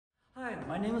Hi,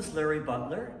 my name is Larry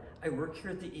Butler. I work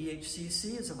here at the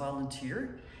EHCC as a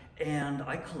volunteer, and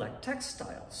I collect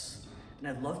textiles. And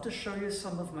I'd love to show you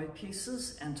some of my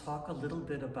pieces and talk a little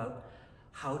bit about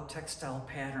how textile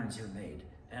patterns are made.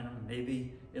 And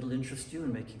maybe it'll interest you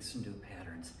in making some new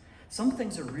patterns. Some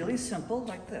things are really simple,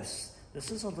 like this.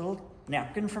 This is a little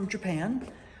napkin from Japan,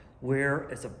 where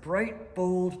it's a bright,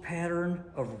 bold pattern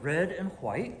of red and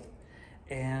white,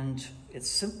 and it's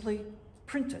simply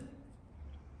printed.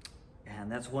 And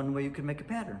that's one way you can make a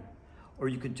pattern. Or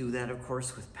you could do that, of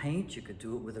course, with paint. You could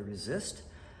do it with a resist.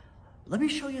 Let me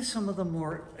show you some of the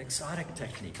more exotic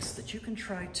techniques that you can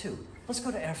try too. Let's go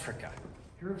to Africa.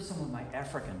 Here are some of my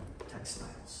African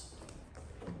textiles.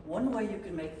 One way you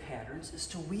can make patterns is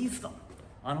to weave them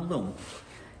on a loom.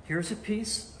 Here's a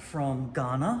piece from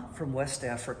Ghana, from West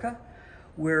Africa,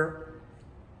 where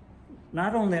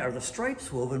not only are the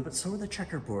stripes woven, but so are the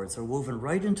checkerboards. They're woven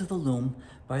right into the loom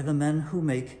by the men who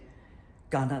make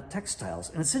Ghana textiles.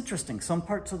 And it's interesting, some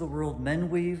parts of the world men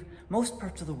weave, most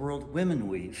parts of the world women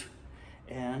weave.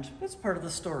 And it's part of the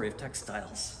story of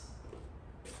textiles.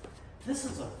 This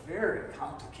is a very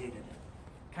complicated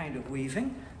kind of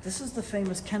weaving. This is the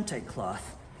famous kente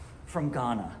cloth from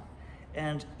Ghana.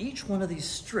 And each one of these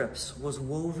strips was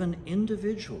woven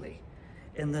individually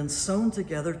and then sewn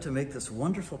together to make this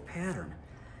wonderful pattern.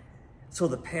 So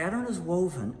the pattern is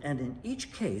woven, and in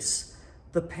each case,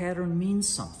 the pattern means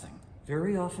something.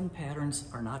 Very often patterns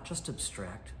are not just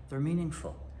abstract, they're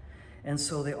meaningful. And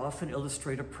so they often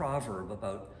illustrate a proverb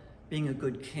about being a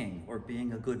good king or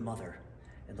being a good mother,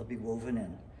 and they'll be woven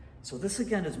in. So this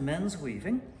again is men's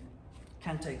weaving,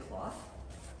 kente cloth.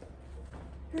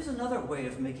 Here's another way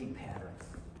of making pattern.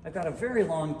 I've got a very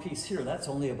long piece here, that's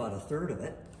only about a third of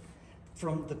it,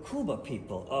 from the Kuba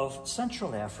people of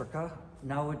Central Africa,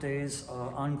 nowadays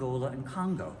Angola and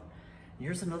Congo.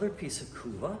 Here's another piece of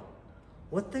Kuba.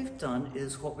 What they've done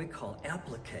is what we call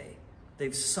applique.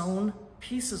 They've sewn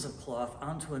pieces of cloth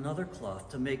onto another cloth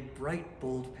to make bright,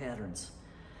 bold patterns.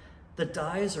 The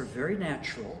dyes are very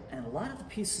natural, and a lot of the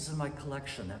pieces in my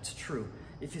collection, that's true.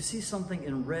 If you see something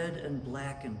in red and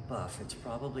black and buff, it's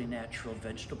probably natural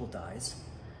vegetable dyes.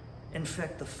 In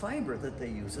fact, the fiber that they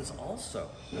use is also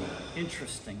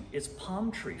interesting. It's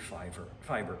palm tree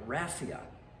fiber, raffia.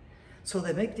 So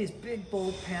they make these big,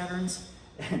 bold patterns,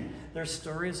 and there's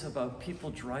stories about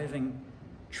people driving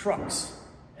trucks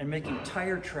and making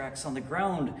tire tracks on the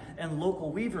ground, and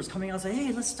local weavers coming out and saying,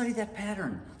 hey, let's study that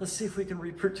pattern. Let's see if we can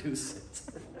reproduce it.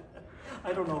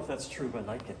 I don't know if that's true, but I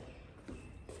like it.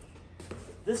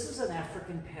 This is an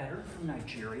African pattern from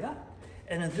Nigeria,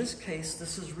 and in this case,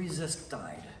 this is resist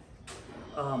dyed.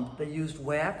 They used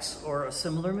wax or a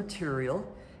similar material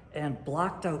and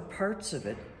blocked out parts of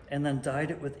it and then dyed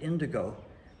it with indigo.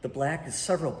 The black is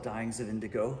several dyings of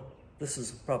indigo. This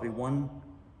is probably one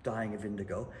dyeing of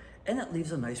indigo, and it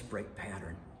leaves a nice bright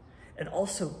pattern. And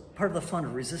also, part of the fun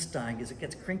of resist dyeing is it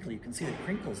gets crinkly. You can see the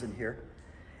crinkles in here.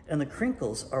 And the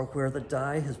crinkles are where the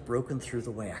dye has broken through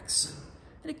the wax.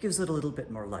 And it gives it a little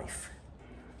bit more life.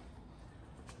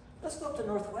 Let's go up to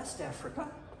Northwest Africa,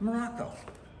 Morocco.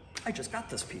 I just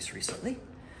got this piece recently.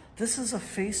 This is a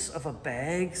face of a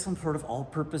bag, some sort of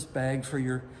all-purpose bag for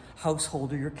your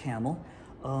household or your camel.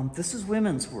 This is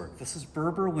women's work. This is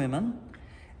Berber women,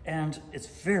 and it's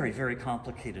very, very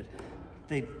complicated.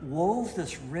 They wove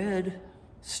this red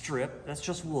strip, that's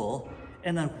just wool,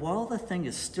 and then while the thing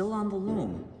is still on the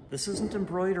loom, this isn't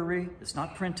embroidery, it's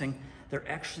not printing, they're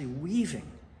actually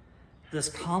weaving this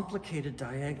complicated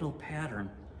diagonal pattern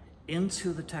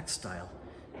into the textile.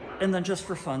 And then just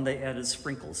for fun, they added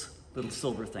sprinkles, little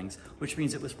silver things, which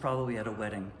means it was probably at a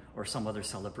wedding or some other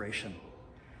celebration.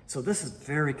 So this is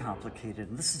very complicated.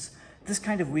 And this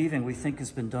kind of weaving we think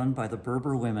has been done by the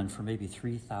Berber women for maybe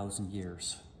 3,000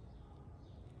 years.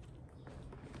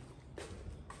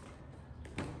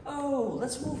 Oh,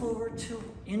 let's move over to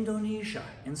Indonesia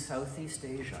in Southeast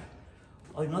Asia.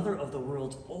 Another of the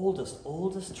world's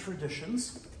oldest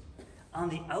traditions. On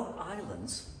the out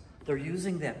islands, they're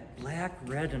using that black,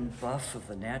 red, and buff of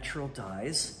the natural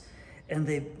dyes, and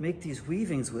they make these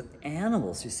weavings with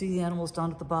animals. You see the animals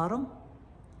down at the bottom?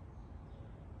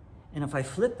 And if I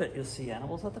flip it, you'll see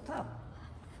animals at the top.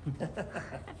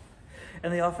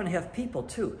 And they often have people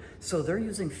too. So they're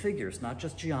using figures, not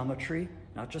just geometry,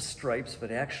 not just stripes,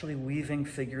 but actually weaving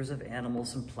figures of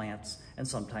animals and plants, and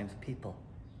sometimes people,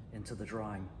 into the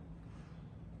drawing.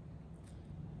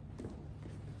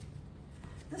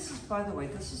 This is, by the way,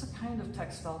 this is a kind of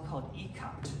textile called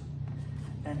ikat.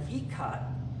 And ikat,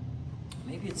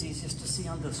 maybe it's easiest to see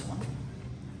on this one.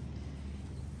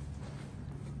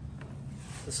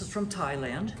 This is from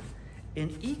Thailand. In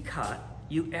ikat,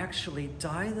 you actually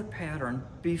dye the pattern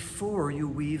before you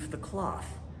weave the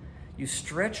cloth. You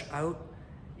stretch out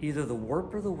either the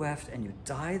warp or the weft and you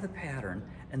dye the pattern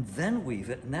and then weave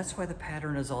it, and that's why the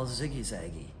pattern is all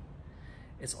ziggy-zaggy.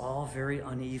 It's all very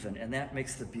uneven, and that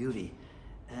makes the beauty.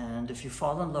 And if you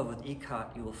fall in love with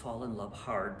ikat, you will fall in love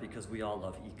hard, because we all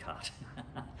love ikat.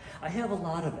 I have a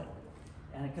lot of it,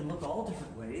 and it can look all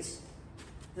different ways.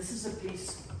 This is a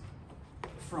piece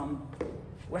from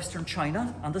Western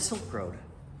China on the Silk Road.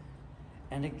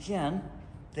 And again,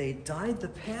 they dyed the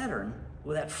pattern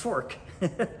with that fork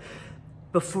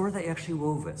before they actually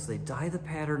wove it. So they dye the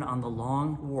pattern on the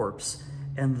long warps,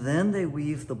 and then they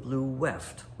weave the blue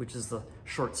weft, which is the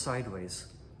short sideways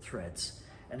threads.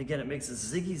 And again, it makes a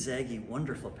ziggy-zaggy,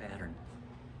 wonderful pattern.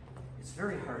 It's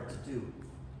very hard to do.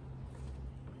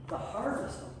 The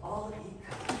hardest of all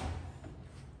ikat.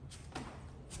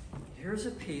 Here's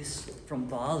a piece from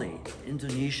Bali,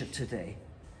 Indonesia today.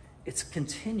 It's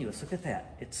continuous, look at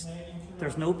that.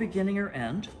 There's no beginning or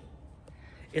end.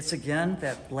 It's again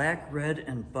that black, red,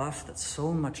 and buff that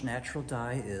so much natural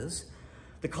dye is.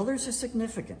 The colors are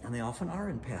significant, and they often are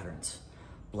in patterns.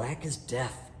 Black is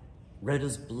death, red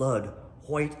is blood,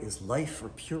 white is life or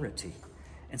purity.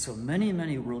 And so many,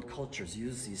 many world cultures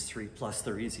use these three, plus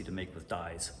they're easy to make with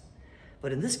dyes.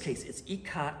 But in this case, it's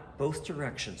ikat both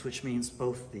directions, which means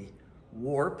both the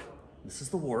warp, this is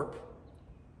the warp,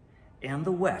 and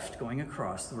the weft going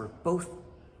across. They were both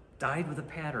dyed with a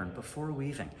pattern before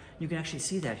weaving. You can actually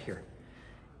see that here.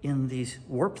 In these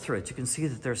warp threads, you can see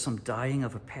that there's some dyeing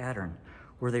of a pattern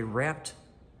where they wrapped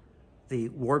the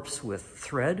warps with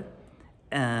thread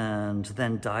and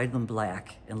then dyed them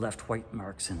black and left white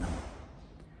marks in them.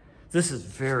 This is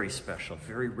very special,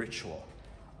 very ritual.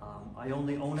 I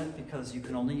only own it because you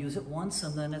can only use it once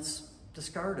and then it's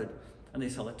discarded, and they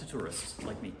sell it to tourists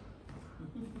like me.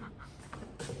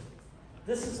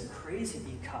 This is a crazy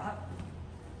ikat.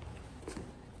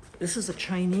 This is a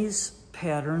Chinese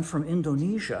pattern from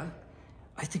Indonesia.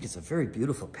 I think it's a very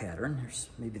beautiful pattern.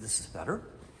 Maybe this is better.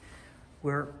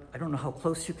 Where, I don't know how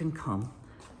close you can come,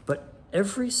 but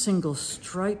every single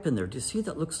stripe in there, do you see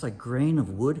that looks like grain of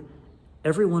wood?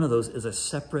 Every one of those is a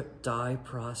separate dye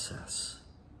process.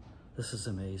 This is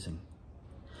amazing.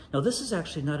 Now this is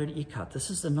actually not an ikat, this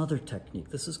is another technique.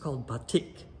 This is called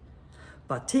batik.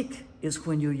 Batik is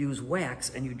when you use wax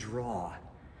and you draw.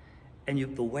 And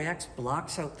the wax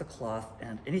blocks out the cloth,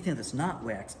 and anything that's not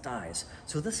wax dyes.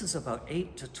 So this is about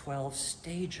 8 to 12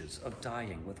 stages of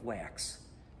dyeing with wax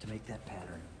to make that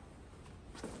pattern.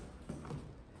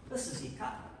 This is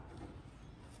ikat.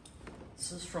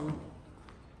 This is from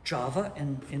Java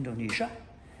in Indonesia.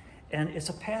 And it's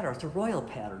a pattern, it's a royal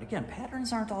pattern. Again,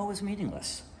 patterns aren't always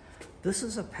meaningless. This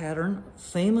is a pattern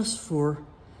famous for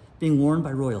being worn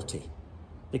by royalty.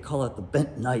 They call it the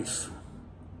bent knife.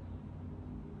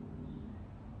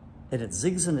 And it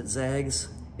zigs and it zags.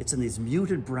 It's in these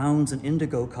muted browns and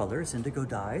indigo colors, indigo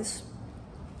dyes.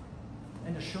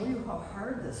 And to show you how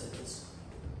hard this is,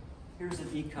 here's an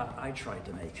ikat I tried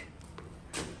to make.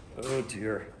 Oh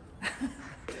dear.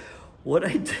 What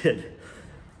I did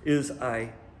is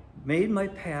I made my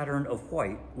pattern of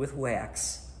white with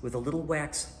wax, with a little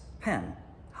wax pen.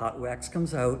 Hot wax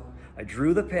comes out. I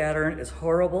drew the pattern, it's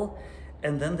horrible,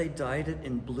 and then they dyed it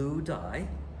in blue dye,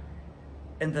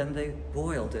 and then they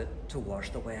boiled it to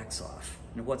wash the wax off.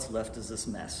 And what's left is this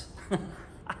mess.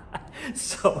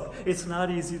 So it's not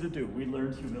easy to do. We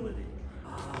learned humility.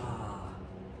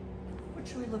 What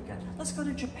should we look at? Let's go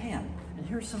to Japan. And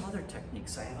here's some other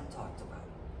techniques I haven't talked about.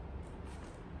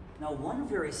 Now, one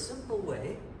very simple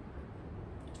way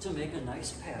to make a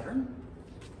nice pattern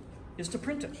is to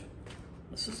print it.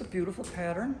 This is a beautiful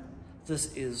pattern.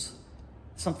 This is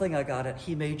something I got at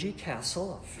Himeji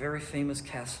Castle, a very famous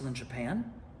castle in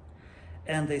Japan.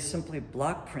 And they simply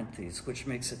block print these, which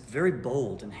makes it very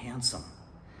bold and handsome.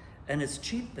 And it's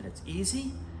cheap and it's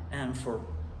easy. And for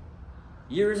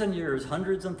years and years,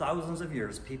 hundreds and thousands of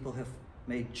years, people have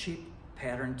made cheap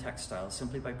pattern textiles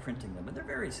simply by printing them. And they're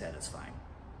very satisfying.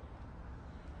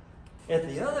 At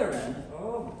the other end,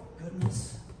 oh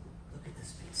goodness, look at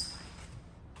this piece.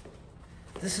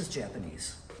 This is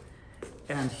Japanese.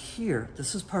 And here,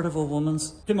 this is part of a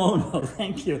woman's kimono,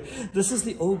 thank you. This is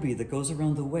the obi that goes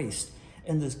around the waist.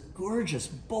 And this gorgeous,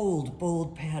 bold,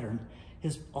 bold pattern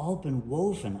has all been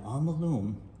woven on the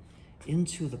loom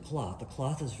into the cloth. The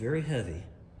cloth is very heavy.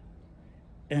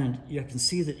 And you can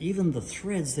see that even the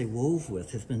threads they wove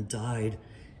with have been dyed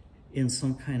in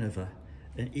some kind of an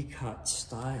ikat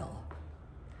style.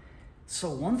 So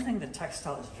one thing that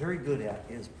textile is very good at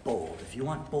is bold. If you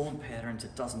want bold patterns,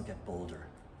 it doesn't get bolder.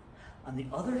 On the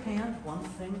other hand, one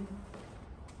thing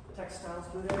textile's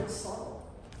good at is subtle.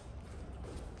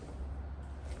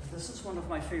 This is one of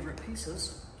my favorite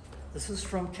pieces. This is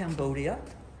from Cambodia,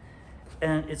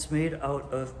 and it's made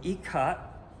out of ikat,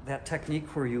 that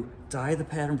technique where you dye the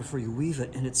pattern before you weave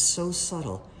it, and it's so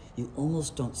subtle, you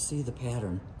almost don't see the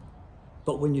pattern.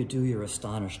 But when you do, you're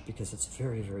astonished because it's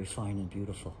very, very fine and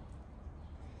beautiful.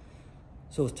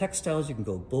 So with textiles, you can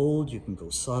go bold, you can go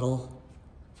subtle.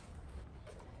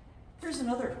 Here's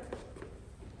another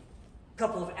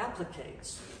couple of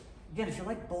appliques. Again, if you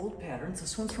like bold patterns,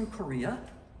 this one's from Korea.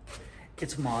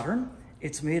 It's modern.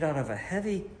 It's made out of a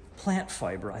heavy plant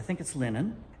fiber. I think it's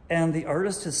linen. And the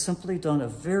artist has simply done a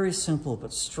very simple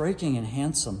but striking and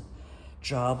handsome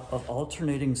job of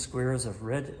alternating squares of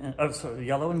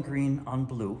yellow and green on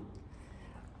blue.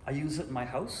 I use it in my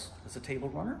house as a table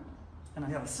runner, and I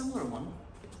have a similar one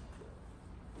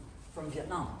from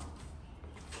Vietnam.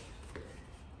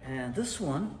 And this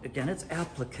one, again, it's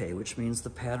applique, which means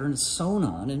the pattern is sewn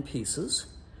on in pieces.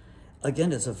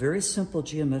 Again, it's a very simple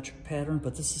geometric pattern,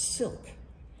 but this is silk.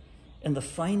 And the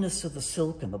fineness of the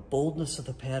silk and the boldness of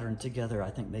the pattern together, I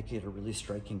think, make it a really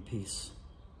striking piece.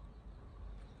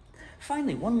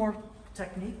 Finally, one more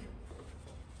technique,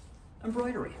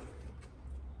 embroidery.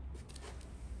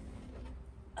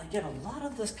 Again, a lot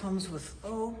of this comes with,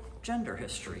 gender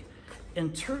history.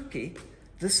 In Turkey,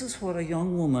 this is what a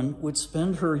young woman would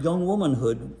spend her young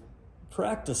womanhood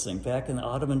practicing back in the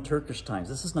Ottoman Turkish times.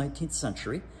 This is 19th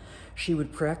century. She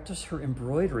would practice her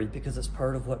embroidery because it's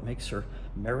part of what makes her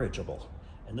marriageable.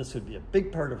 And this would be a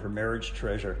big part of her marriage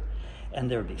treasure. And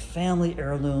there would be family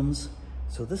heirlooms.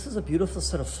 So this is a beautiful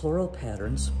set of floral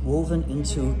patterns woven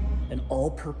into an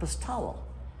all-purpose towel.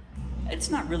 It's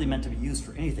not really meant to be used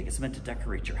for anything. It's meant to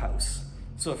decorate your house.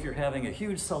 So if you're having a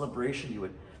huge celebration, you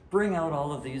would bring out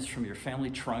all of these from your family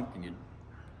trunk and you'd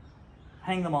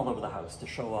hang them all over the house to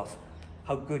show off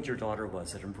how good your daughter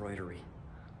was at embroidery.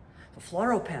 The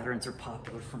floral patterns are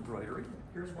popular for embroidery.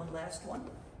 Here's one last one.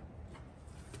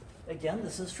 Again,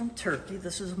 this is from Turkey.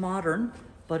 This is modern,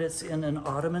 but it's in an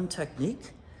Ottoman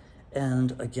technique.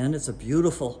 And again, it's a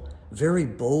beautiful, very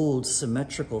bold,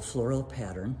 symmetrical floral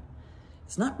pattern.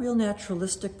 It's not real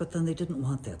naturalistic, but then they didn't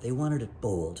want that. They wanted it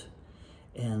bold.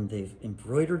 And they've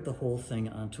embroidered the whole thing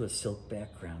onto a silk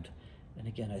background. And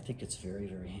again, I think it's very,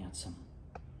 very handsome.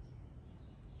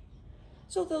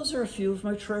 So those are a few of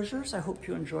my treasures. I hope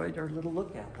you enjoyed our little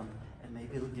look at them, and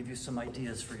maybe it'll give you some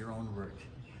ideas for your own work.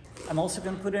 I'm also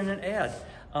going to put in an ad.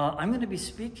 I'm going to be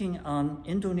speaking on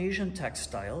Indonesian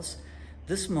textiles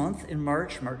this month in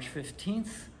March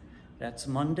 15th. That's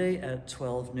Monday at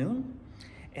 12 noon.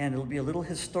 And it'll be a little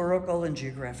historical and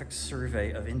geographic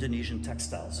survey of Indonesian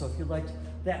textiles. So if you liked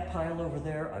that pile over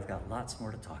there, I've got lots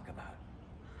more to talk about.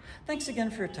 Thanks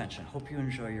again for your attention. Hope you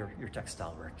enjoy your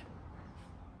textile work.